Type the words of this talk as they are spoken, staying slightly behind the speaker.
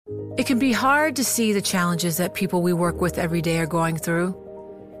It can be hard to see the challenges that people we work with every day are going through.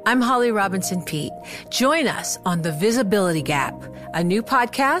 I'm Holly Robinson Pete. Join us on The Visibility Gap, a new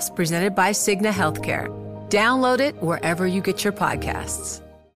podcast presented by Cigna Healthcare. Download it wherever you get your podcasts.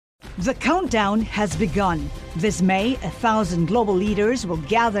 The countdown has begun. This May, 1,000 global leaders will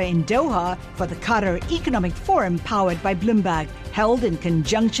gather in Doha for the Qatar Economic Forum powered by Bloomberg, held in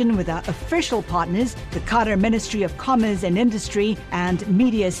conjunction with our official partners, the Qatar Ministry of Commerce and Industry and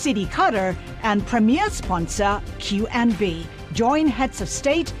Media City Qatar, and premier sponsor Q&B. Join heads of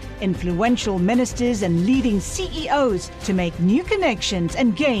state, influential ministers, and leading CEOs to make new connections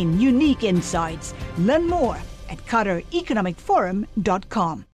and gain unique insights. Learn more at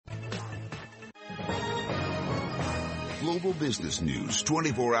QatarEconomicForum.com. Global business news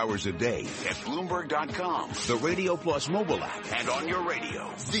 24 hours a day at Bloomberg.com, the Radio Plus mobile app, and on your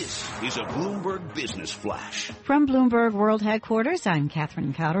radio. This is a Bloomberg Business Flash. From Bloomberg World Headquarters, I'm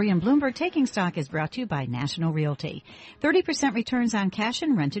Catherine Cowdery, and Bloomberg Taking Stock is brought to you by National Realty. 30% returns on cash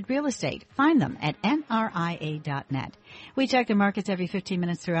and rented real estate. Find them at nria.net. We check the markets every 15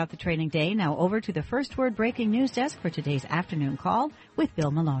 minutes throughout the trading day. Now over to the First Word breaking news desk for today's afternoon call with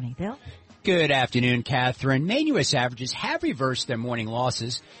Bill Maloney. Bill? Good afternoon, Catherine. Main U.S. averages have reversed their morning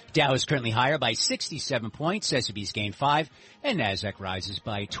losses. Dow is currently higher by 67 points. S&P's gained 5, and Nasdaq rises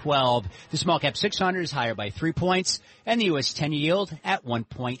by 12. The small cap 600 is higher by 3 points, and the U.S. 10 yield at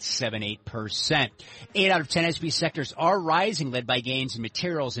 1.78%. 8 out of 10 S&P sectors are rising, led by gains in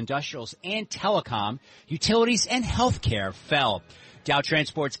materials, industrials, and telecom. Utilities and healthcare fell. Dow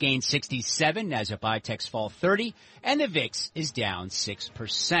Transports gained 67, Nasdaq Biotechs fall 30, and the VIX is down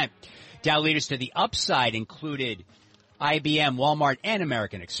 6%. Dow leaders to the upside included IBM, Walmart, and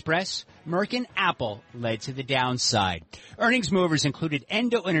American Express. Merck and Apple led to the downside. Earnings movers included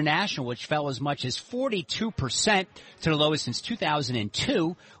Endo International, which fell as much as 42% to the lowest since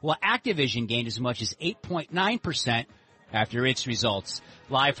 2002, while Activision gained as much as 8.9% after its results.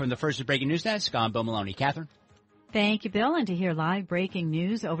 Live from the First Breaking News Desk, I'm Bill Maloney. Catherine? Thank you, Bill. And to hear live breaking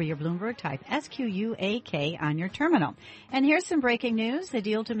news over your Bloomberg, type SQUAK on your terminal. And here's some breaking news. The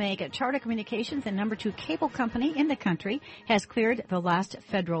deal to make Charter Communications the number 2 cable company in the country has cleared the last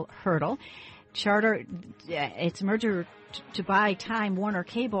federal hurdle. Charter, its merger to buy Time Warner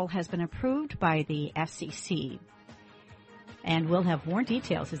Cable has been approved by the FCC. And we'll have more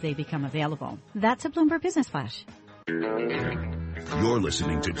details as they become available. That's a Bloomberg Business Flash. You're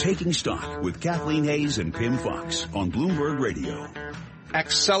listening to Taking Stock with Kathleen Hayes and Pim Fox on Bloomberg Radio.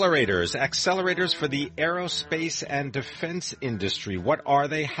 Accelerators for the aerospace and defense industry. What are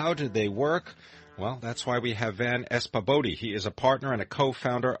they? How do they work? Well, that's why we have Van Espahbodi. He is a partner and a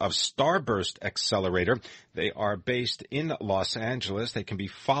co-founder of Starburst Accelerator. They are based in Los Angeles. They can be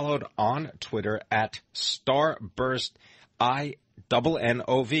followed on Twitter at Starburst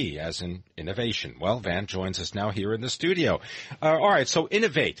INNOV, as in innovation. Well, Van joins us now here in the studio. All right, so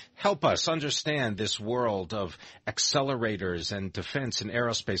innovate. Help us understand this world of accelerators and defense and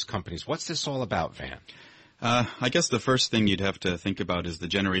aerospace companies. What's this all about, Van? I guess the first thing you'd have to think about is the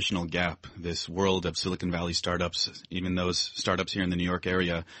generational gap, this world of Silicon Valley startups, even those startups here in the New York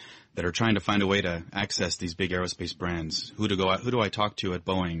area that are trying to find a way to access these big aerospace brands. Who do I talk to at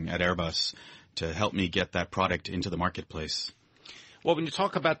Boeing, at Airbus, to help me get that product into the marketplace? Well, when you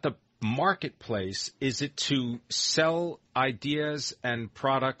talk about the marketplace, is it to sell ideas and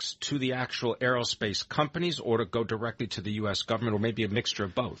products to the actual aerospace companies or to go directly to the U.S. government, or maybe a mixture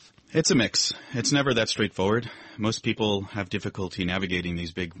of both? It's a mix. It's never that straightforward. Most people have difficulty navigating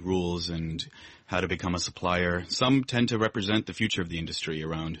these big rules and how to become a supplier. Some tend to represent the future of the industry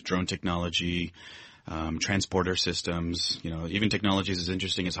around drone technology, transporter systems, even technologies as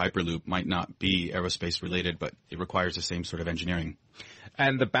interesting as Hyperloop might not be aerospace related, but it requires the same sort of engineering.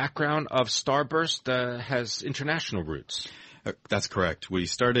 And the background of Starburst has international roots. That's correct. We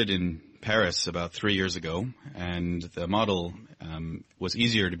started in Paris about 3 years ago, and the model was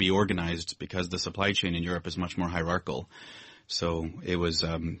easier to be organized because the supply chain in Europe is much more hierarchical. So it was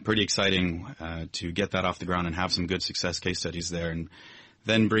pretty exciting to get that off the ground and have some good success case studies there, and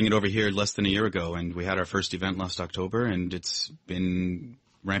then bring it over here less than a year ago. And we had our first event last October, and it's been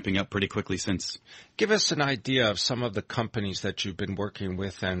ramping up pretty quickly since. Give us an idea of some of the companies that you've been working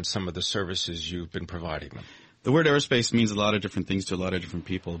with and some of the services you've been providing them. The word aerospace means a lot of different things to a lot of different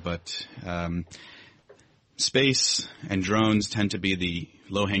people, but space and drones tend to be the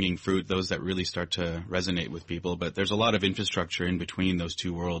low-hanging fruit, those that really start to resonate with people. But there's a lot of infrastructure in between those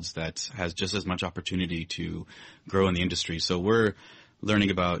two worlds that has just as much opportunity to grow in the industry. So we're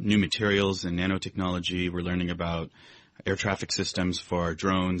learning about new materials and nanotechnology. We're learning about air traffic systems for our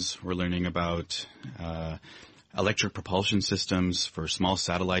drones. We're learning about electric propulsion systems for small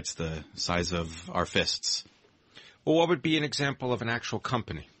satellites the size of our fists. Well, what would be an example of an actual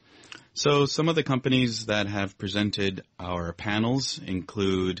company? So some of the companies that have presented our panels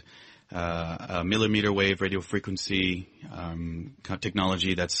include a millimeter wave radio frequency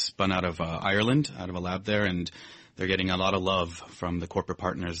technology that's spun out of Ireland, out of a lab there, and they're getting a lot of love from the corporate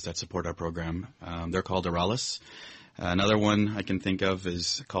partners that support our program. They're called Aerospace. Another one I can think of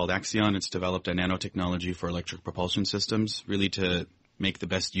is called Axion. It's developed a nanotechnology for electric propulsion systems, really to make the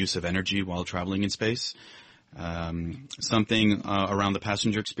best use of energy while traveling in space. Something around the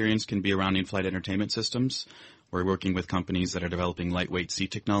passenger experience can be around in-flight entertainment systems. We're working with companies that are developing lightweight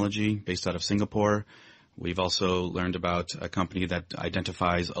seat technology based out of Singapore. We've also learned about a company that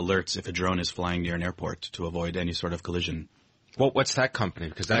identifies alerts if a drone is flying near an airport to avoid any sort of collision. Well, what's that company?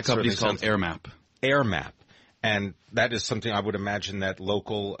 Because that company is called AirMap. AirMap. And that is something I would imagine that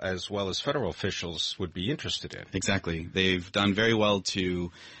local as well as federal officials would be interested in. Exactly. They've done very well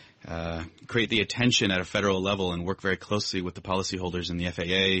to create the attention at a federal level and work very closely with the policyholders in the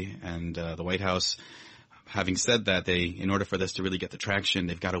FAA and the White House. Having said that, in order for this to really get the traction,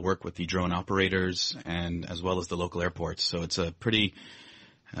 they've got to work with the drone operators and as well as the local airports. So it's a pretty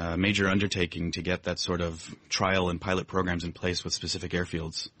major undertaking to get that sort of trial and pilot programs in place with specific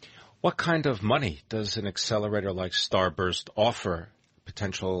airfields. What kind of money does an accelerator like Starburst offer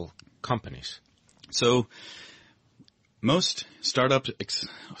potential companies? So most startups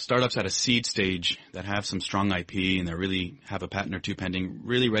at a seed stage that have some strong IP and they really have a patent or two pending,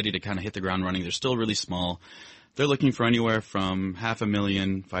 really ready to kind of hit the ground running. They're still really small. They're looking for anywhere from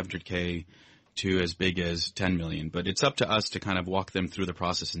 $500,000, $500K to as big as 10 million. But it's up to us to kind of walk them through the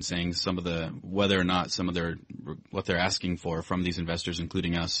process and saying whether or not what they're asking for from these investors,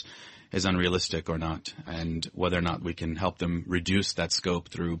 including us, is unrealistic or not, and whether or not we can help them reduce that scope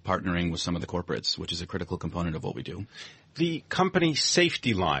through partnering with some of the corporates, which is a critical component of what we do. The company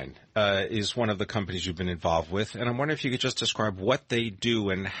Safety Line is one of the companies you've been involved with, and I'm wondering if you could just describe what they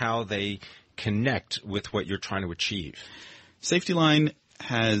do and how they connect with what you're trying to achieve. Safety Line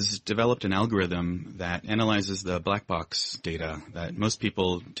has developed an algorithm that analyzes the black box data that most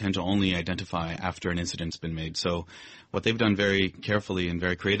people tend to only identify after an incident's been made. So what they've done very carefully and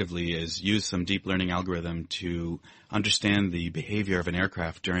very creatively is use some deep learning algorithm to understand the behavior of an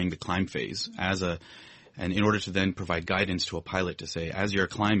aircraft during the climb phase and in order to then provide guidance to a pilot to say, as you're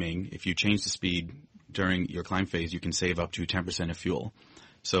climbing, if you change the speed during your climb phase, you can save up to 10% of fuel.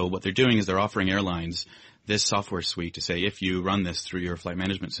 So what they're doing is they're offering airlines this software suite to say, if you run this through your flight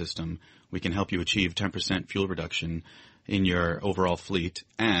management system, we can help you achieve 10% fuel reduction in your overall fleet.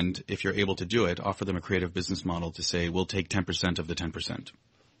 And if you're able to do it, offer them a creative business model to say, we'll take 10% of the 10%.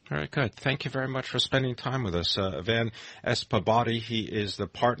 All right, good. Thank you very much for spending time with us. Van Espahbodi, he is the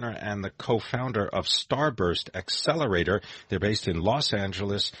partner and the co-founder of Starburst Accelerator. They're based in Los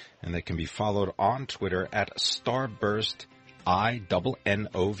Angeles, and they can be followed on Twitter at Starburst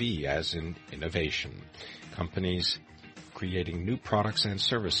INNOV, as in innovation. Companies creating new products and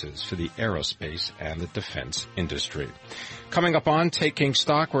services for the aerospace and the defense industry. Coming up on Taking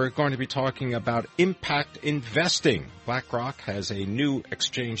Stock, we're going to be talking about impact investing. BlackRock has a new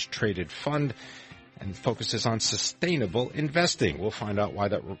exchange-traded fund and focuses on sustainable investing. We'll find out why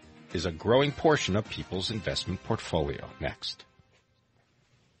that is a growing portion of people's investment portfolio next.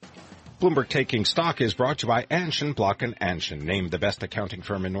 Bloomberg Taking Stock is brought to you by Anshin, Block & Anshin, named the best accounting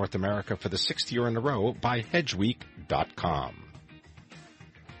firm in North America for the 6th year in a row by HedgeWeek.com.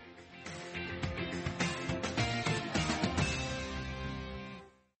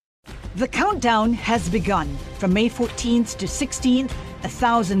 The countdown has begun. From May 14th to 16th,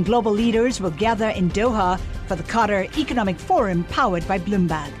 1,000 global leaders will gather in Doha for the Qatar Economic Forum powered by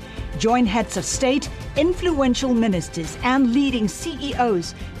Bloomberg. Join heads of state, influential ministers, and leading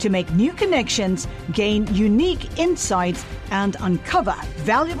CEOs to make new connections, gain unique insights, and uncover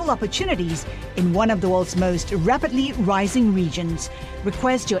valuable opportunities in one of the world's most rapidly rising regions.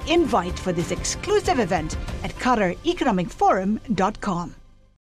 Request your invite for this exclusive event at QatarEconomicForum.com.